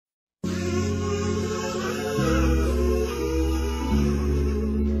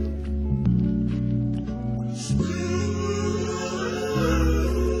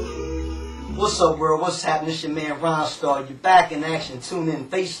What's up, world? What's happening? It's your man, Ronstar. You're back in action. Tune in.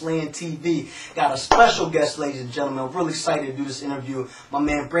 FaceLand TV. Got a special guest, ladies and gentlemen. I'm really excited to do this interview. My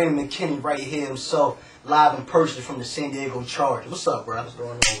man, Brandon McKinney, right here himself, live in person from the San Diego Chargers. What's up, bro? What's going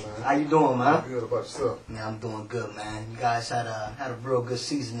on, man? How you doing, man? Good. About yourself? Man, I'm doing good, man. You guys had a real good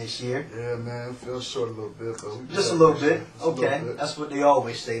season this year. Yeah, man. Feels short a little bit, though. Just a little bit. Okay. That's what they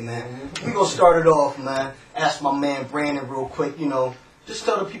always say, man. We gonna start it off, man. Ask my man, Brandon, real quick, just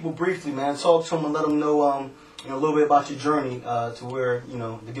tell the people briefly, man. Talk to them and let them know, a little bit about your journey to where,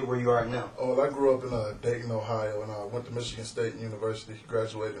 to get where you are right now. Oh, well, I grew up in Dayton, Ohio, and I went to Michigan State University.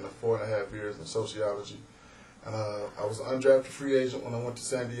 Graduated in 4.5 years in sociology. And I was an undrafted free agent when I went to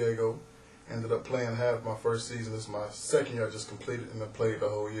San Diego. Ended up playing half my first season. This is my second year I just completed, and I played the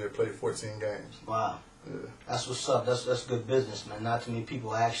whole year. Played 14 games. Wow. Yeah. That's what's up. That's good business, man. Not too many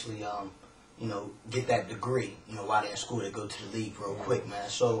people actually, get that degree, while they're in school. They go to the league real quick, man.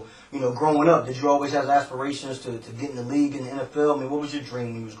 So, growing up, did you always have aspirations to get in the league in the NFL? I mean, what was your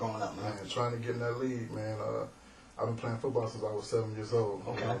dream when you was growing up, man? Trying to get in that league, man. I've been playing football since I was 7 years old.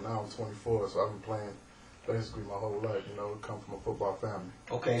 Okay. Now I'm 24, so I've been playing basically my whole life. Come from a football family.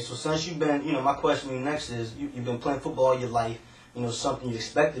 Okay, so since you've been, my question to you next is, you've been playing football all your life. Something you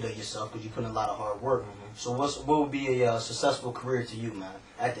expected of yourself because you put in a lot of hard work. So what would be a successful career to you, man,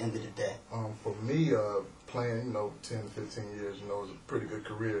 at the end of the day? For me, playing, 10 to 15 years, was a pretty good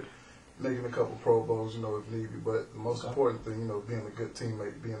career. Making a couple Pro Bowls, if need be. But the most important thing, being a good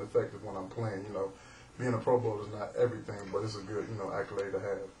teammate, being effective when I'm playing, being a Pro Bowl is not everything, but it's a good, accolade to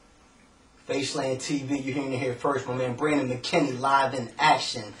have. FaceLand TV, you're hearing it here first. My man Brandon McKinney, live in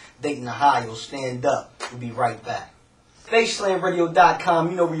action, Dayton, Ohio. Stand up. We'll be right back.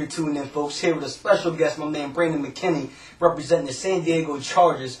 FaceLandRadio.com, you know where you're tuning in, folks. Here with a special guest, my man Brandon McKinney, representing the San Diego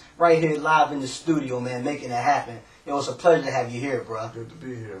Chargers, right here live in the studio, man, making it happen. It's a pleasure to have you here, bro. Good to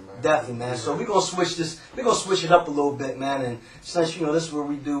be here, man. Definitely, man. So we're gonna switch it up a little bit, man. And since this is where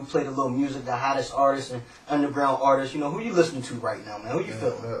we do play the little music, the hottest artists and underground artists, who you listening to right now, man? Who you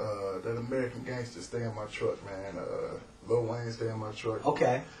feeling? That American Gangster, Stay in My Truck, man. Lil Wayne, Stay in My Truck.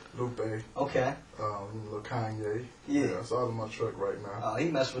 Okay. Lupe. Okay. Lil Kanye. Yeah. It's all in my truck right now. He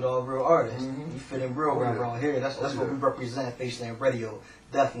messed with all real artists. You fit in real around here. That's what we represent at FaceLand Radio.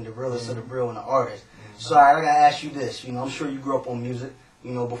 Definitely the realest of the real and the artists. So I gotta ask you this. I'm sure you grew up on music.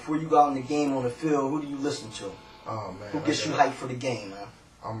 Before you go out in the game on the field, who do you listen to? Oh man. Who gets you hyped for the game, man?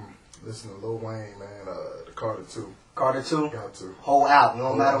 I'm listening to Lil Wayne, man. The Carter 2. Carter 2? Got to. Whole album.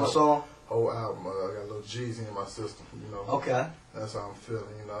 No matter what song? Whole album. I got a little Jeezy in my system. Okay. That's how I'm feeling.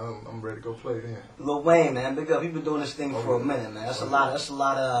 I'm ready to go play then. Lil Wayne, man, big up. He's been doing this thing for a minute, man. That's a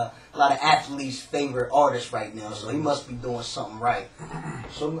lot of athletes' favorite artists right now. So he must be doing something right.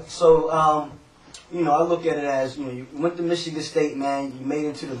 So I look at it as you went to Michigan State, man. You made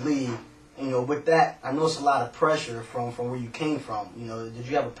it to the league. With that, I know it's a lot of pressure from where you came from. Did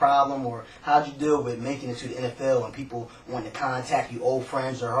you have a problem, or how'd you deal with making it to the NFL and people wanting to contact you, old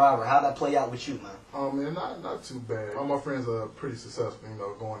friends or however? How'd that play out with you, man? Oh man, not too bad. All my friends are pretty successful,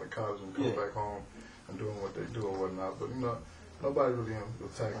 going to college and coming back home and doing what they do or whatnot. But nobody really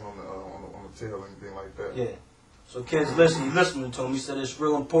attacking on the tail or anything like that. Yeah. So kids, listening to him, he said it's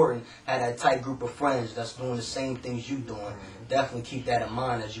real important to have that tight group of friends that's doing the same things you doing. Definitely keep that in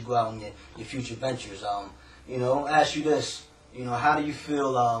mind as you go out on your future ventures. Ask you this, how do you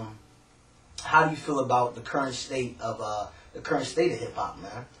feel about the current state of hip hop,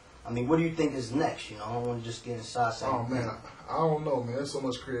 man? I mean, what do you think is next? I don't want to just get inside. Oh man, I don't know, man. There's so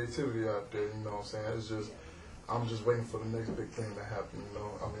much creativity out there. You know what I'm saying? It's just, I'm just waiting for the next big thing to happen.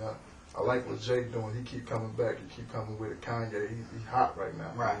 I mean, I like what Jake doing. He keep coming back. He keep coming with it. Kanye, he hot right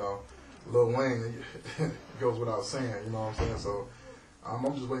now. Right. Lil Wayne, he goes without saying. You know what I'm saying? So I'm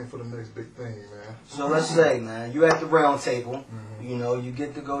just waiting for the next big thing, man. So let's say, man, you at the round table. You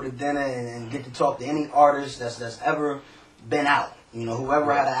get to go to dinner and get to talk to any artist that's ever been out.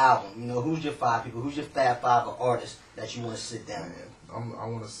 Whoever had an album. Who's your 5 people? Who's your Fab 5 of artists that you want to sit down with? I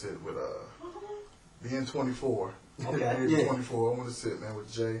want to sit with being 24. Okay. Being 24, I want to sit, man, with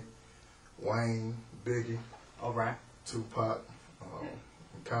Jay, Wayne, Biggie, all right, Tupac,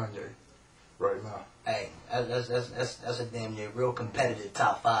 and Kanye right now. Hey, that's a damn near real competitive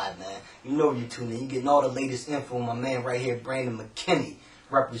top 5, man. You know you tune in. You getting all the latest info on my man right here, Brandon McKinney,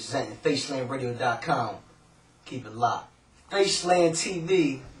 representing FaceLandRadio.com. Keep it locked. FaceLand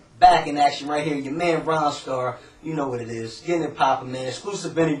TV, back in action right here. Your man Ron Star, you know what it is. Getting it poppin', man.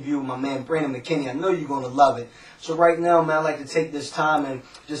 Exclusive interview with my man Brandon McKinney. I know you're going to love it. So right now, man, I'd like to take this time and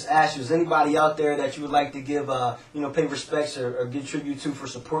just ask you, is anybody out there that you would like to give, pay respects or give tribute to for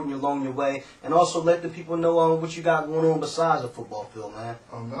supporting you along your way? And also let the people know what you got going on besides the football field, man.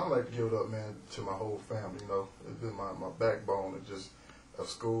 I'd like to give it up, man, to my whole family, you know. It's been my backbone of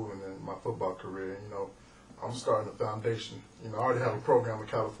school and then my football career, you know. I'm starting a foundation. You know, I already have a program in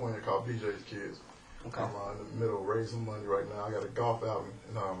California called BJ's Kids. Okay. I'm in the middle of raising money right now. I got a golf outing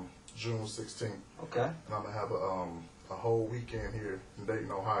in June 16th. Okay. And I'm going to have a whole weekend here in Dayton,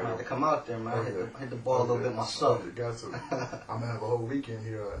 Ohio. I have to come out there, man. Hit the ball a little bit myself. You got to. I'm going to have a whole weekend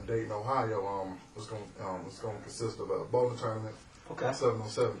here in Dayton, Ohio. It's going to consist of a bowling tournament,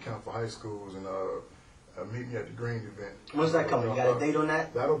 7-on-7 camp for high schools, and meet me at the Green event. When's that coming? You got a date on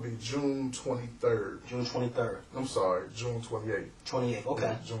that? That'll be June 23rd. June 23rd. I'm sorry, June 28th. 28th, okay.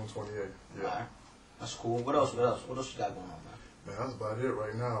 Yeah, June 28th, yeah. All right. That's cool. What else? What else you got going on, man? Man, that's about it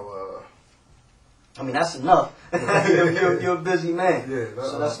right now. I mean, that's enough. You're a busy man. Yeah.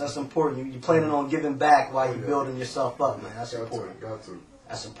 So that's important. You're planning on giving back while you're building yourself up, man. That's important. Got to.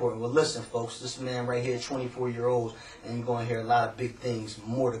 That's important. Well, listen, folks, this man right here, 24-year-old, and you're going to hear a lot of big things,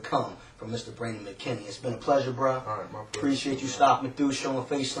 more to come from Mr. Brandon McKinney. It's been a pleasure, bro. All right, my pleasure. Appreciate you stopping through, showing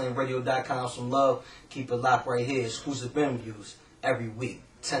FaceLandRadio.com some love. Keep it locked right here. Exclusive interviews every week,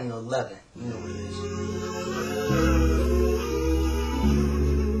 10 to 11. You know what it is.